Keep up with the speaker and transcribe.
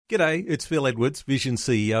G'day, it's Phil Edwards, Vision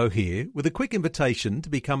CEO here, with a quick invitation to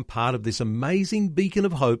become part of this amazing beacon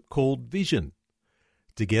of hope called Vision.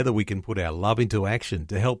 Together we can put our love into action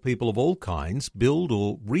to help people of all kinds build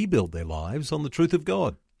or rebuild their lives on the truth of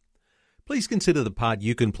God. Please consider the part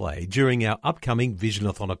you can play during our upcoming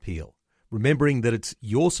Visionathon appeal, remembering that it's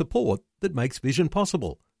your support that makes Vision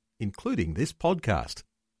possible, including this podcast.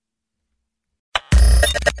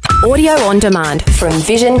 Audio on demand from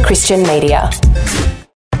Vision Christian Media.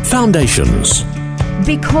 Foundations.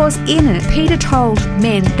 Because in it, Peter told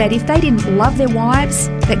men that if they didn't love their wives,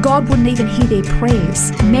 that God wouldn't even hear their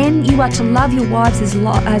prayers. Men, you are to love your wives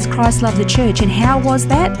as Christ loved the church. And how was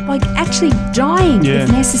that? Like actually dying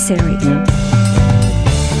if necessary.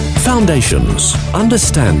 Foundations.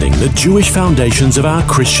 Understanding the Jewish foundations of our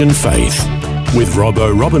Christian faith. With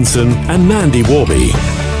Robbo Robinson and Mandy Warby.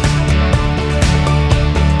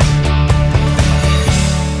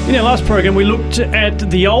 In our last program, we looked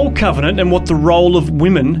at the Old Covenant and what the role of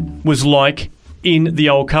women was like in the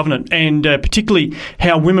Old Covenant, and particularly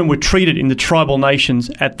how women were treated in the tribal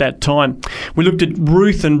nations at that time. We looked at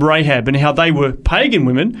Ruth and Rahab and how they were pagan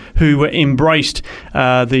women who embraced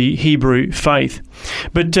the Hebrew faith.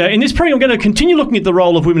 But in this program, I'm going to continue looking at the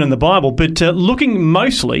role of women in the Bible, but looking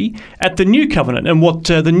mostly at the New Covenant and what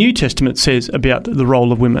the New Testament says about the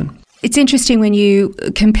role of women. It's interesting when you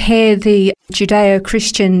compare the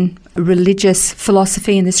Judeo-Christian religious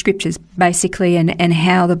philosophy in the scriptures, basically, and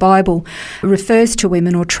how the Bible refers to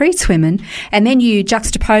women or treats women, and then you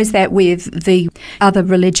juxtapose that with the other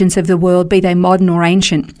religions of the world, be they modern or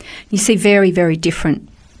ancient. You see very, very different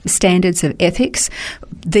standards of ethics.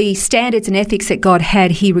 The standards and ethics that God had,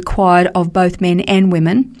 He required of both men and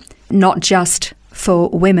women, not just for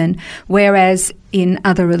women, whereas in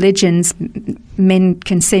other religions, men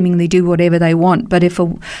can seemingly do whatever they want. But if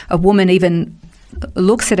a woman even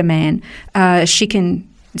looks at a man, she can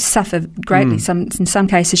suffer greatly. In some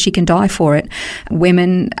cases, she can die for it.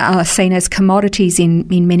 Women are seen as commodities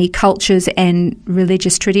in many cultures and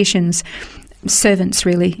religious traditions. Servants,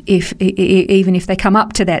 really, even if they come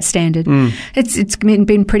up to that standard. It's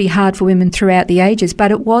been pretty hard for women throughout the ages,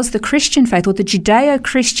 but it was the Christian faith or the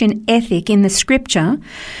Judeo-Christian ethic in the scripture,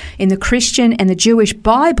 in the Christian and the Jewish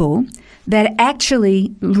Bible, that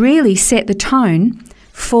actually really set the tone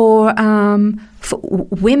for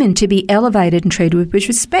women to be elevated and treated with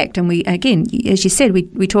respect. And we, again, as you said,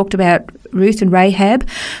 we talked about Ruth and Rahab.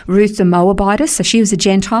 Ruth the Moabitess, so she was a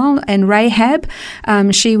Gentile, and Rahab,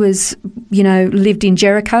 she was, lived in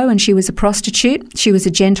Jericho, and she was a prostitute. She was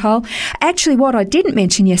a Gentile. Actually, what I didn't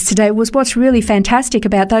mention yesterday was what's really fantastic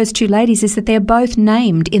about those two ladies is that they're both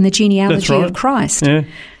named in the genealogy of Christ. Yeah.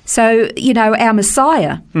 So, our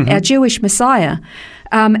Messiah, our Jewish Messiah,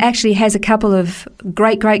 actually has a couple of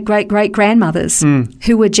great-great-great-great-grandmothers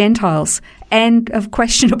who were Gentiles and of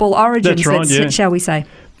questionable origins, shall we say.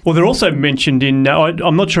 Well, they're also mentioned in,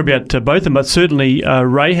 I'm not sure about both of them, but certainly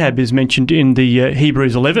Rahab is mentioned in the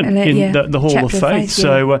Hebrews 11, in the Hall of Faith.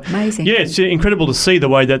 So, amazing. It's incredible to see the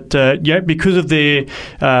way that, because of their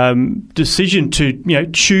decision to,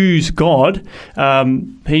 choose God,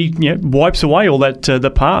 He wipes away all that,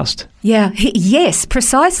 the past. Yeah, yes,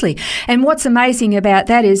 precisely. And what's amazing about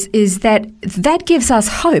that is that gives us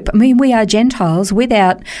hope. I mean, we are Gentiles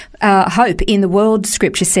without hope in the world,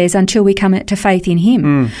 Scripture says, until we come to faith in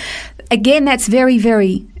Him. Again, that's very,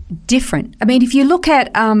 very different. I mean, if you look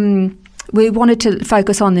at we wanted to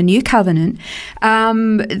focus on the New Covenant.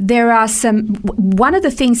 There are one of the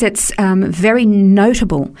things that's very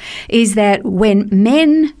notable is that when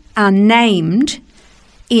men are named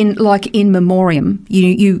in memoriam,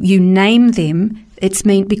 you name them, it's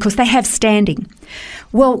because they have standing.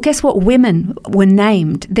 Well, guess what? Women were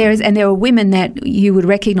named. There were women that you would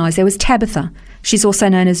recognise. There was Tabitha. She's also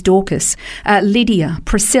known as Dorcas. Lydia,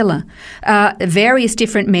 Priscilla, various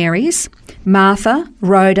different Marys, Martha,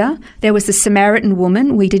 Rhoda. There was the Samaritan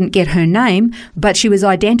woman. We didn't get her name, but she was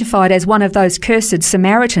identified as one of those cursed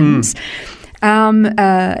Samaritans.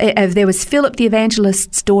 There was Philip the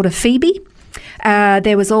Evangelist's daughter, Phoebe.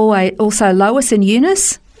 There was also Lois and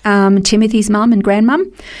Eunice, Timothy's mum and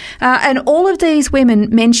grandmum. And all of these women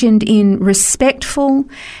mentioned in respectful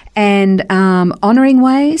and honouring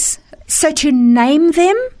ways. So to name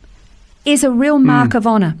them is a real mark of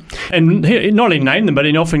honour. And not only name them, but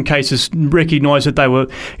in often cases recognise that they were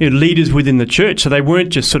leaders within the church. So they weren't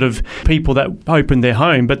just sort of people that opened their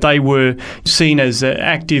home, but they were seen as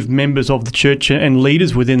active members of the church and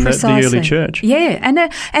leaders within the early church. Yeah,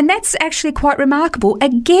 and that's actually quite remarkable,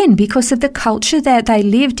 again, because of the culture that they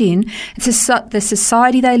lived in, the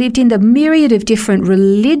society they lived in, the myriad of different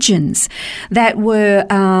religions that were,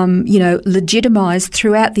 legitimised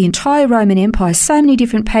throughout the entire Roman Empire, so many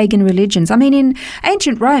different pagan religions. I mean, in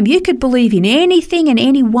ancient Rome, you could believe in anything and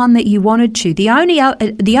anyone that you wanted to. The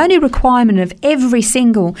only requirement of every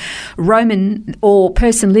single Roman or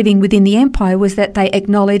person living within the empire was that they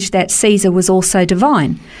acknowledged that Caesar was also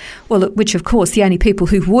divine. Well, which, of course, the only people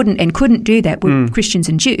who wouldn't and couldn't do that were Christians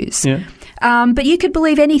and Jews. Yeah. But you could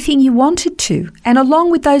believe anything you wanted to. And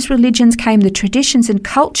along with those religions came the traditions and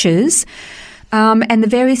cultures and the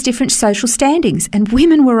various different social standings. And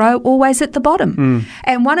women were always at the bottom.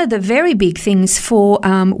 And one of the very big things for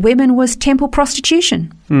women was temple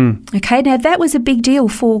prostitution. Okay, now that was a big deal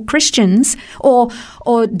for Christians or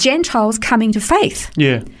Gentiles coming to faith.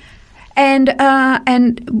 Yeah.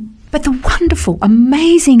 But the wonderful,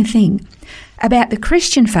 amazing thing about the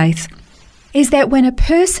Christian faith is that when a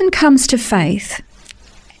person comes to faith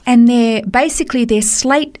and their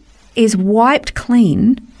slate is wiped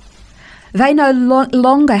clean, they no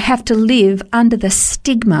longer have to live under the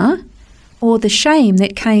stigma or the shame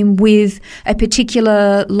that came with a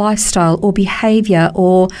particular lifestyle or behaviour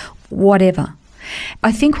or whatever.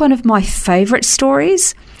 I think one of my favourite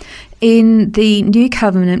stories in the New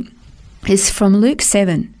Covenant is from Luke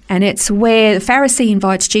 7, and it's where the Pharisee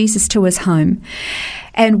invites Jesus to his home.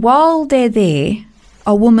 And while they're there,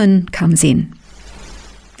 a woman comes in,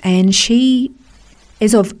 and she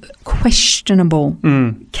is of questionable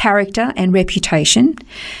character and reputation,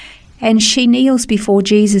 and she kneels before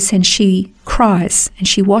Jesus and she cries, and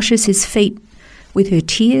she washes his feet with her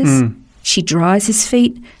tears. She dries his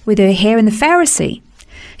feet with her hair. And the Pharisee,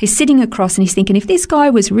 he's sitting across and he's thinking, if this guy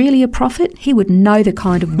was really a prophet, he would know the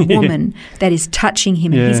kind of woman that is touching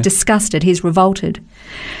him, and he's disgusted, he's revolted.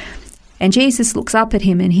 And Jesus looks up at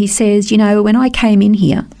him and he says, when I came in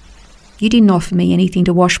here, you didn't offer me anything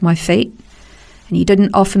to wash my feet, and you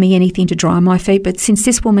didn't offer me anything to dry my feet, but since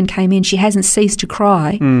this woman came in, she hasn't ceased to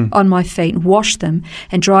cry on my feet and wash them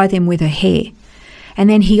and dry them with her hair. And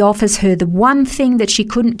then he offers her the one thing that she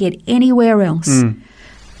couldn't get anywhere else,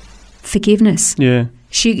 forgiveness. Yeah.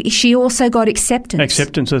 She also got acceptance.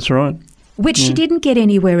 Acceptance, that's right. Which she didn't get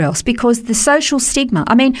anywhere else, because the social stigma.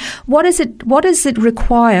 I mean, what does it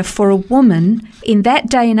require for a woman in that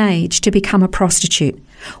day and age to become a prostitute?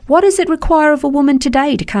 What does it require of a woman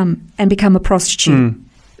today to come and become a prostitute?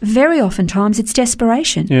 Very oftentimes it's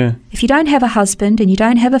desperation. Yeah. If you don't have a husband and you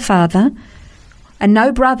don't have a father and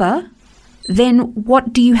no brother, then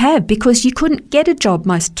what do you have? Because you couldn't get a job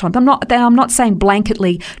most of the time. I'm not saying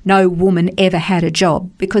blanketly no woman ever had a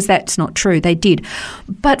job, because that's not true. They did.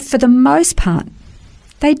 But for the most part,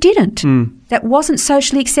 they didn't. That wasn't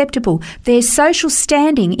socially acceptable. Their social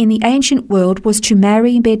standing in the ancient world was to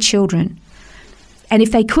marry and bear children. And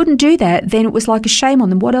if they couldn't do that, then it was like a shame on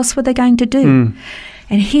them. What else were they going to do?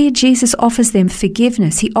 And here Jesus offers them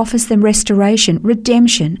forgiveness. He offers them restoration,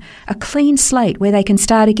 redemption, a clean slate where they can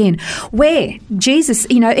start again. Where Jesus,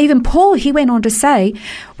 even Paul, he went on to say,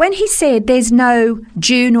 when he said there's no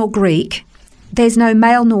Jew nor Greek, there's no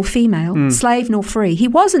male nor female, slave nor free, he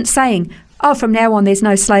wasn't saying, from now on there's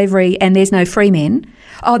no slavery and there's no free men.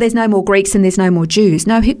 There's no more Greeks and there's no more Jews.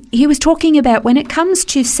 No, he was talking about when it comes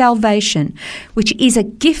to salvation, which is a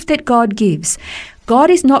gift that God gives,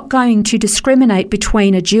 God is not going to discriminate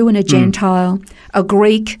between a Jew and a Gentile, a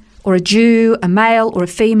Greek or a Jew, a male or a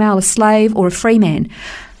female, a slave or a free man.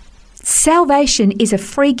 Salvation is a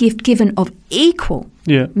free gift given of equal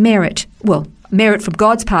merit. Well, merit from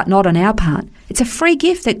God's part, not on our part. It's a free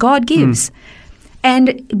gift that God gives.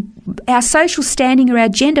 And our social standing or our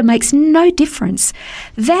gender makes no difference.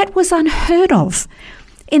 That was unheard of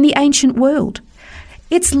in the ancient world.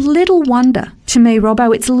 It's little wonder to me,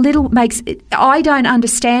 Robbo, I don't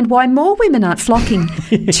understand why more women aren't flocking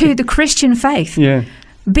to the Christian faith. Yeah.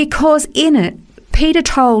 Because in it, Peter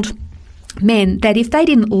told men that if they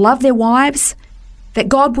didn't love their wives, that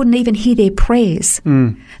God wouldn't even hear their prayers.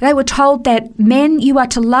 They were told that, men, you are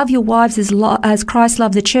to love your wives as Christ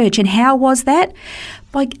loved the church. And how was that?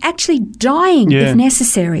 By actually dying if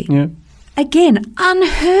necessary. Yeah. Again,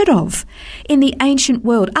 unheard of in the ancient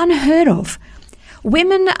world, unheard of.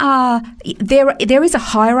 Women are, there is a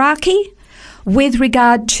hierarchy with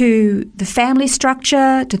regard to the family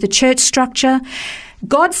structure, to the church structure.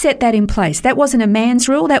 God set that in place. That wasn't a man's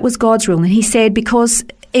rule, that was God's rule. And he said, because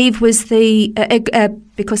Eve was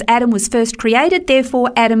because Adam was first created,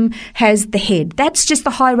 therefore Adam has the head. That's just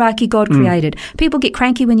the hierarchy God created. People get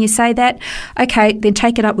cranky when you say that. Okay, then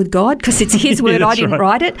take it up with God, because it's his word. I didn't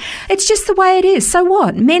write it. It's just the way it is. So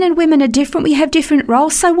what? Men and women are different. We have different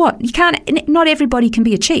roles. So what? Not everybody can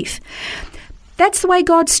be a chief. That's the way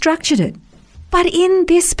God structured it. But in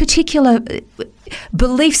this particular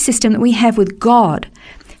belief system that we have with God,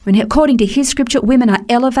 when according to his scripture, women are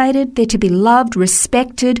elevated, they're to be loved,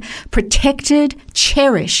 respected, protected,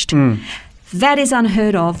 cherished. That is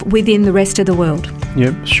unheard of within the rest of the world.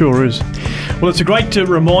 Yep, sure is. Well, it's a great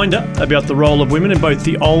reminder about the role of women in both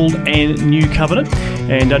the Old and New Covenant.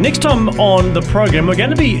 And next time on the program, we're going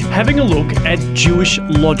to be having a look at Jewish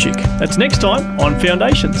logic. That's next time on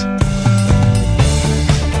Foundations.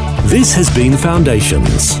 This has been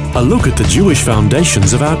Foundations, a look at the Jewish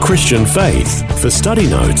foundations of our Christian faith. For study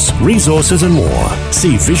notes, resources and more,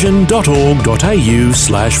 see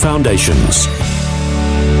vision.org.au/foundations.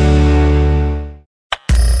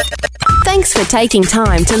 Thanks for taking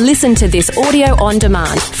time to listen to this audio on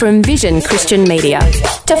demand from Vision Christian Media.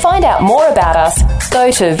 To find out more about us,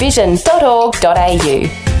 go to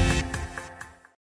vision.org.au.